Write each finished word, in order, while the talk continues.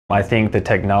I think the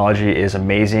technology is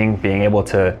amazing, being able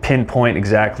to pinpoint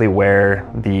exactly where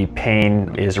the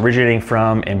pain is originating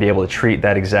from and be able to treat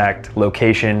that exact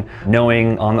location,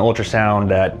 knowing on the ultrasound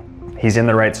that he's in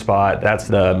the right spot. That's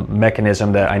the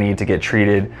mechanism that I need to get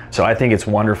treated. So I think it's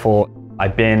wonderful.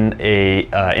 I've been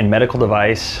in medical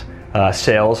device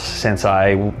sales since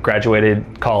I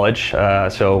graduated college,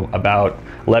 so about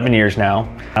 11 years now.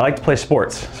 I like to play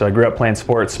sports, so I grew up playing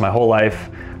sports my whole life.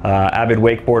 Avid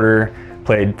wakeboarder,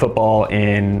 played football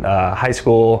in high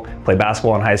school, played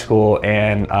basketball in high school,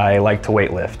 and I like to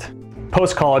weightlift.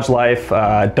 Post-college life,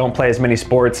 don't play as many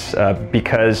sports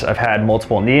because I've had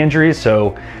multiple knee injuries.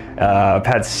 So I've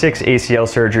had 6 ACL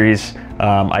surgeries.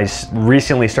 I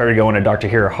recently started going to Dr.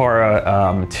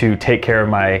 Hirahara to take care of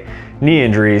my knee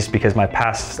injuries because my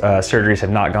past surgeries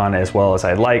have not gone as well as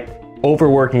I'd like.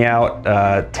 Overworking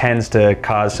out tends to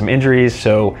cause some injuries,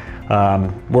 so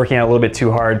working out a little bit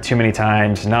too hard, too many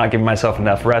times, not giving myself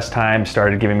enough rest time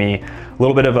started giving me a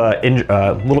little bit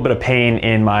of pain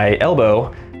in my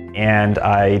elbow. And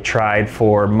I tried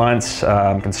for months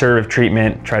conservative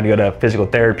treatment, tried to go to physical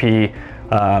therapy,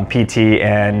 PT,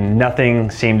 and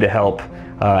nothing seemed to help.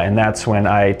 And that's when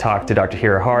I talked to Dr.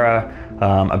 Hirahara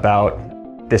about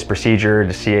this procedure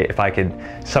to see if I could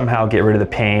somehow get rid of the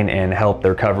pain and help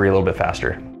the recovery a little bit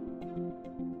faster.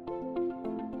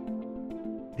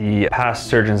 The past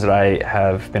surgeons that I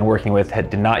have been working with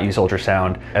did not use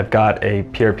ultrasound. I've got a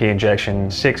PRP injection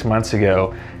 6 months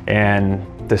ago, and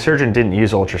the surgeon didn't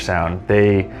use ultrasound.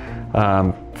 They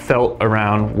felt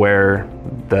around where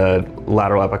the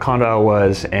lateral epicondyle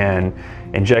was and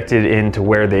injected into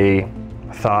where they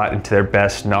thought, into their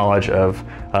best knowledge of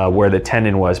where the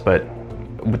tendon was, but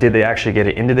did they actually get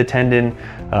it into the tendon,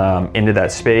 into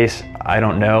that space? I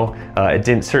don't know. It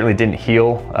certainly didn't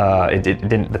heal.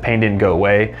 The pain didn't go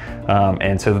away.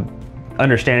 And so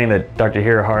understanding that Dr.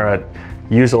 Hirahara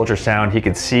used ultrasound, he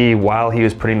could see while he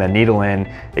was putting the needle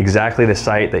in exactly the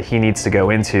site that he needs to go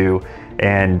into.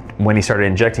 And when he started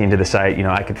injecting into the site,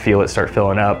 I could feel it start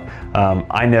filling up.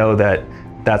 I know that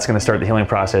that's going to start the healing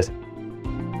process.